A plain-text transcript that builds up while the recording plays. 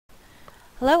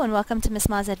Hello and welcome to Ms.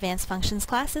 Ma's Advanced Functions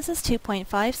class. This is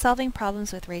 2.5, Solving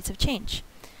Problems with Rates of Change.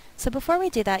 So before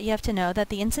we do that, you have to know that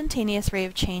the instantaneous rate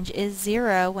of change is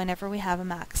 0 whenever we have a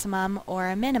maximum or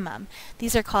a minimum.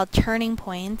 These are called turning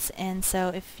points, and so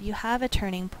if you have a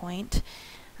turning point,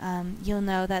 you'll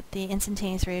know that the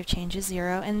instantaneous rate of change is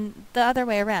 0, and the other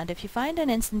way around. If you find an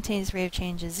instantaneous rate of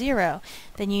change is 0,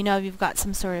 then you know you've got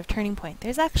some sort of turning point.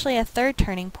 There's actually a third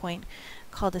turning point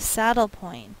called a saddle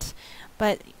point.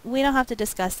 But we don't have to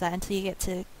discuss that until you get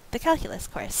to the calculus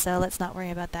course, so let's not worry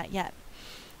about that yet.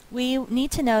 We need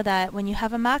to know that when you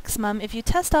have a maximum, if you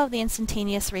test all of the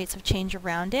instantaneous rates of change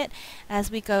around it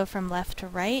as we go from left to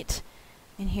right,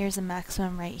 and here's a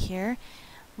maximum right here,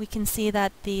 we can see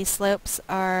that the slopes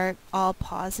are all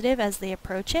positive as they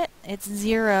approach it. It's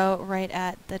 0 right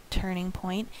at the turning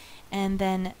point, and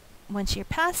then once you're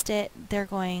past it, they're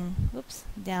going,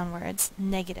 downwards,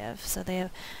 negative. So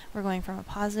we're going from a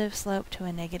positive slope to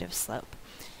a negative slope.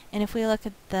 And if we look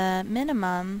at the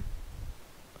minimum,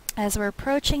 as we're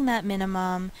approaching that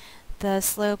minimum, the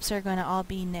slopes are going to all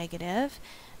be negative.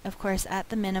 Of course, at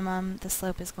the minimum, the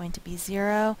slope is going to be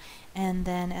 0, and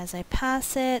then as I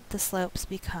pass it, the slopes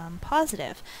become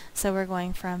positive. So we're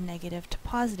going from negative to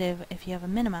positive if you have a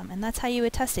minimum, and that's how you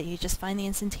would test it. You just find the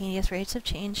instantaneous rates of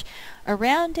change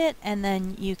around it, and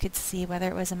then you could see whether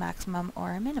it was a maximum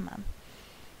or a minimum.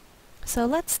 So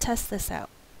let's test this out.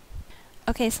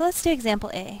 Okay, so let's do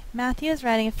example A. Matthew is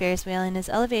riding a Ferris wheel and his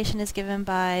elevation is given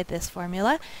by this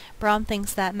formula. Brahm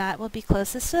thinks that Matt will be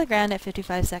closest to the ground at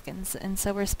 55 seconds, and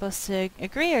so we're supposed to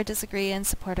agree or disagree and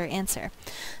support our answer.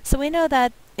 So we know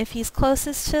that if he's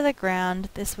closest to the ground,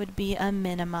 this would be a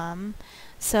minimum.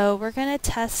 So we're going to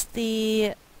test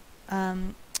the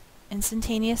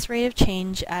instantaneous rate of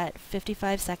change at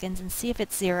 55 seconds and see if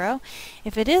it's 0.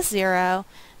 If it is 0,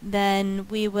 then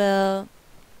we will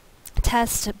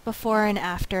test before and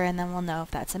after, and then we'll know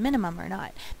if that's a minimum or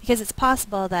not. Because it's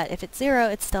possible that if it's 0,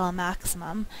 it's still a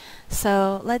maximum.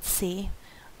 So let's see.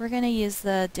 We're going to use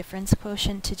the difference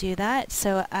quotient to do that.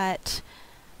 So at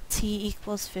t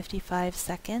equals 55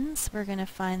 seconds, we're going to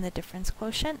find the difference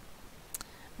quotient.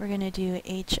 We're going to do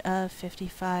h of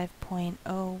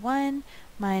 55.01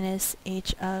 minus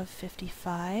h of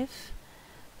 55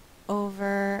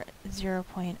 over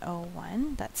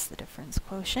 0.01. That's the difference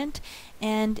quotient.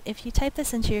 And if you type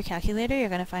this into your calculator, you're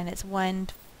going to find it's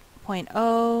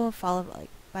 1.0 followed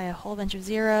by a whole bunch of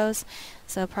zeros.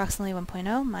 So approximately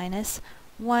 1.0 minus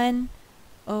 1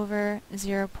 over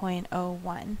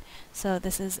 0.01. So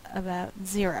this is about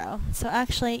 0. So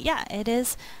actually, yeah, it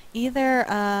is either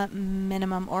a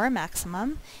minimum or a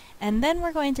maximum. And then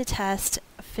we're going to test,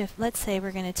 let's say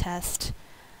we're going to test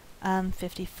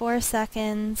 54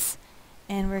 seconds,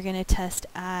 and we're going to test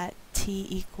at t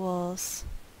equals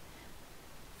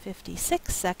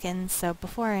 56 seconds, so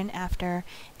before and after,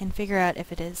 and figure out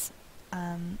if it is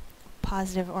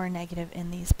positive or negative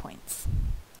in these points.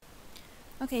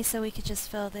 Okay, so we could just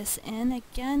fill this in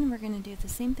again. We're going to do the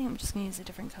same thing. I'm just going to use a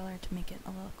different color to make it a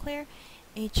little clear.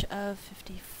 H of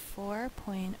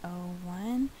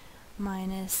 54.01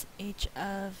 minus H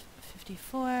of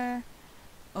 54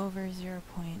 over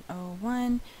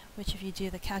 0.01, which if you do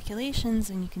the calculations,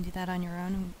 and you can do that on your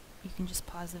own, you can just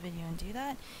pause the video and do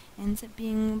that, ends up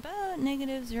being about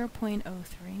negative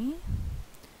 0.03.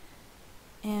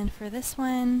 And for this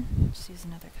one, just use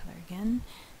another color again.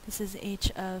 This is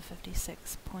H of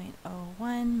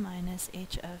 56.01 minus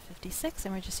H of 56,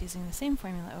 and we're just using the same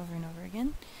formula over and over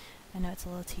again. I know it's a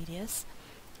little tedious.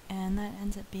 And that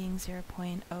ends up being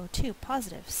 0.02,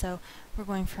 positive. So we're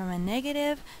going from a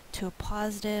negative to a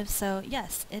positive, so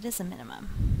yes, it is a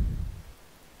minimum.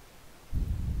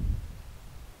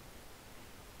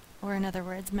 Or in other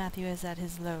words, Matthew is at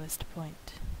his lowest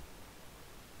point.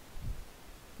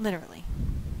 Literally.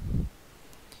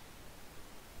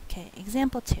 Okay,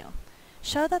 example 2.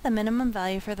 Show that the minimum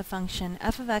value for the function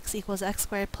f of x equals x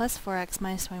squared plus 4x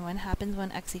minus 21 happens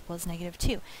when x equals negative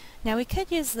 2. Now we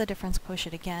could use the difference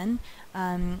quotient again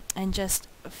and just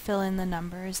fill in the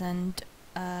numbers and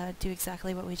do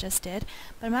exactly what we just did,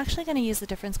 but I'm actually going to use the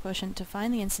difference quotient to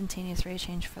find the instantaneous rate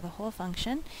change for the whole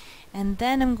function, and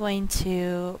then I'm going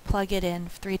to plug it in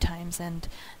 3 times and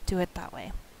do it that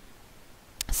way.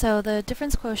 So the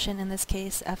difference quotient in this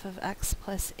case, f of x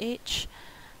plus h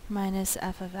minus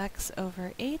f of x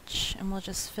over h, and we'll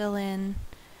just fill in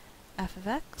f of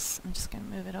x. I'm just going to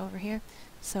move it over here.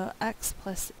 So x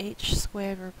plus h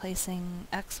squared, replacing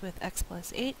x with x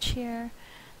plus h here,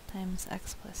 times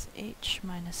x plus h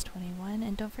minus 21.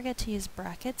 And don't forget to use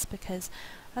brackets, because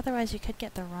otherwise you could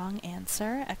get the wrong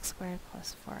answer, x squared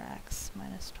plus 4x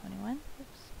minus 21.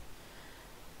 Oops.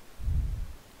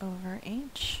 Over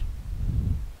h.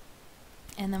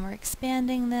 And then we're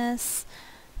expanding this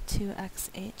to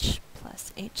xh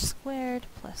plus h squared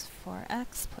plus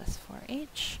 4x plus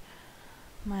 4h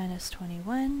minus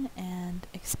 21, and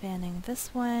expanding this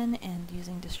one and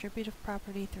using distributive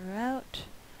property throughout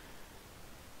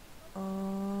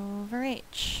over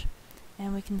h.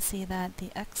 And we can see that the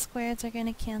x squareds are going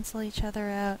to cancel each other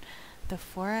out, the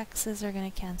 4x's are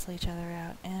going to cancel each other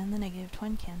out, and the negative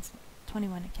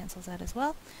 21 it cancels out as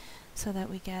well, so that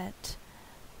we get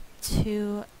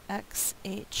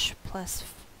 2xh plus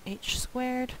h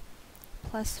squared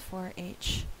plus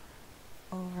 4h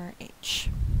over h.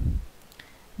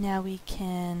 Now we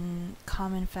can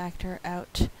common factor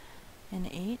out an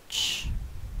h,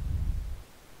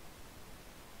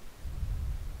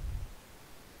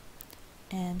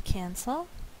 and cancel.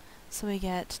 So we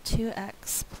get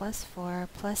 2x plus 4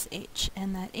 plus h,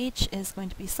 and that h is going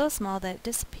to be so small that it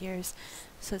disappears,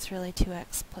 so it's really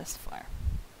 2x plus 4.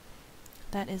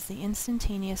 That is the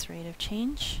instantaneous rate of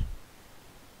change.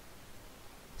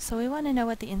 So we want to know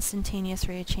what the instantaneous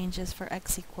rate of change is for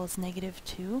x equals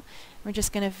 -2. We're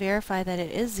just going to verify that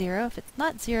it is 0. If it's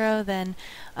not 0, then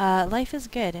life is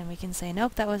good, and we can say,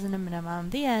 nope, that wasn't a minimum,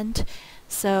 the end.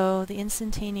 So the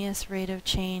instantaneous rate of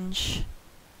change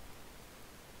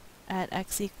at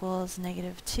x equals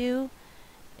 -2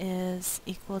 is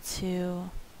equal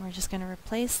to, we're just going to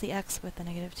replace the x with the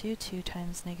 -2, 2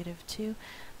 times -2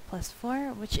 plus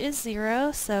 4, which is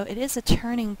 0, so it is a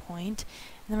turning point.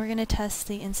 And then we're going to test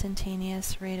the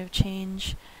instantaneous rate of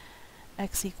change.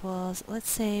 X equals, let's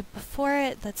say before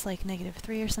it, that's like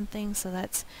 -3 or something, so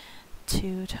that's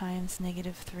 2 times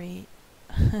 -3,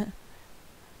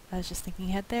 I was just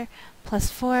thinking ahead there,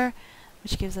 plus 4,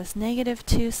 which gives us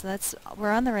 -2, so that's,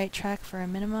 we're on the right track for a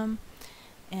minimum.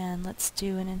 And let's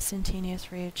do an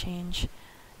instantaneous rate of change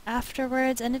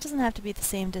afterwards, and it doesn't have to be the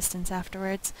same distance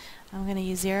afterwards. I'm going to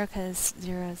use 0 because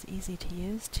 0 is easy to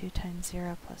use. 2 times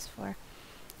 0 plus 4,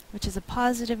 which is a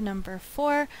positive number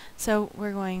 4. So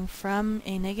we're going from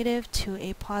a negative to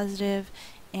a positive,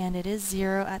 and it is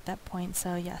 0 at that point,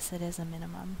 so yes, it is a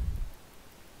minimum.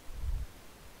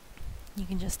 You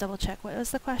can just double check what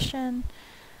was the question.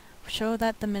 Show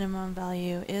that the minimum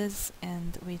value is,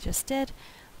 and we just did.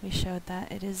 We showed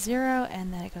that it is 0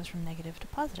 and that it goes from negative to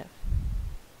positive.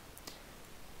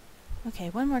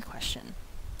 Okay, one more question.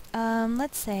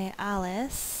 Let's say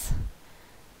Alice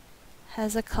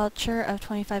has a culture of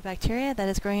 25 bacteria that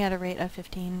is growing at a rate of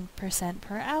 15%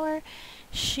 per hour.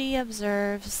 She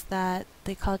observes that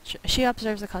the culture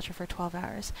for 12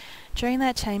 hours. During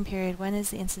that time period, when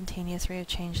is the instantaneous rate of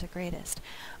change the greatest?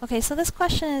 Okay, so this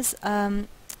question is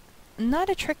not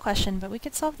a trick question, but we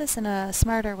could solve this in a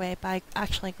smarter way by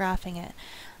actually graphing it.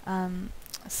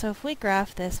 So if we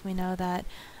graph this, we know that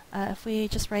if we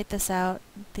just write this out,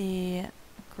 the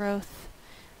growth,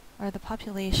 or the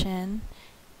population,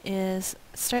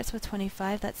 starts with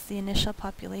 25. That's the initial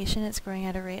population. It's growing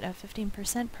at a rate of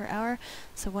 15% per hour,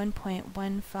 so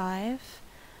 1.15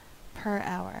 per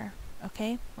hour,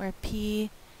 okay? Where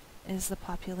P is the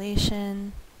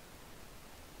population,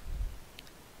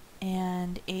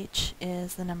 and H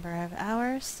is the number of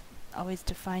hours. Always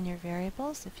define your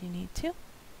variables if you need to.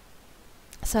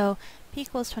 So P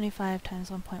equals 25 times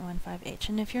 1.15H.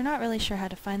 And if you're not really sure how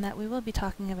to find that, we will be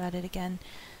talking about it again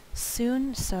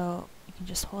soon, so you can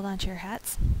just hold on to your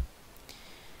hats.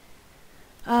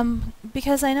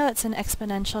 Because I know it's an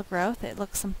exponential growth, it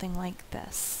looks something like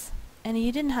this. And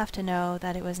you didn't have to know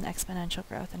that it was an exponential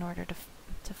growth in order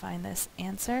to find this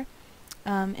answer.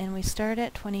 And we start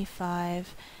at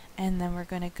 25, and then we're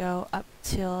going to go up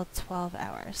till 12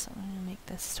 hours. So I'm going to make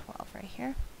this 12 right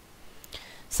here.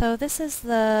 So this is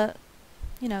the,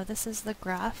 this is the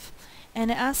graph, and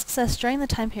it asks us during the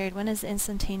time period, when is the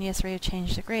instantaneous rate of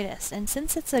change the greatest? And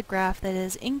since it's a graph that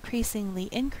is increasingly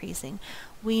increasing,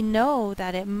 we know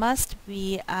that it must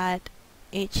be at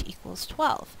h equals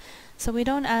 12. So we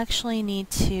don't actually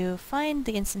need to find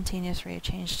the instantaneous rate of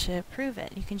change to prove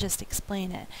it. You can just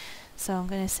explain it. So I'm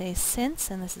going to say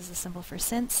since, and this is a symbol for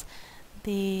since,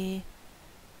 the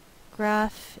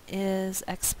graph is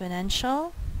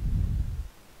exponential,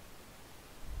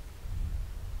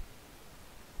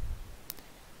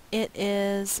 it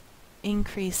is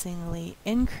increasingly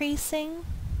increasing,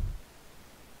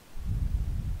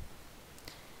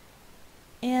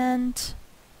 and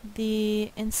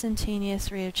the instantaneous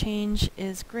rate of change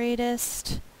is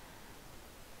greatest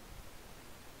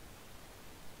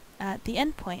at the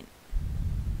endpoint,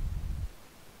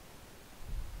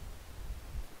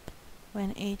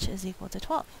 when h is equal to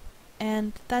 12.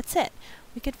 And that's it.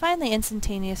 We could find the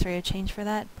instantaneous rate of change for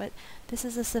that, but this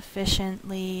is a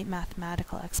sufficiently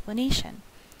mathematical explanation.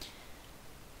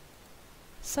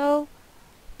 So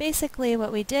basically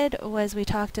what we did was we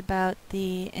talked about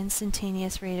the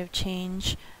instantaneous rate of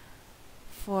change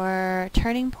for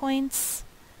turning points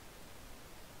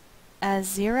as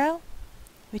 0.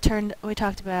 We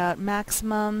talked about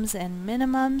maximums and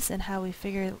minimums and how we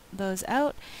figure those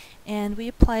out, and we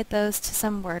applied those to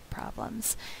some word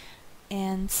problems.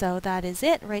 And so that is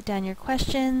it. Write down your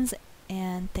questions,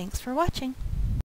 and thanks for watching.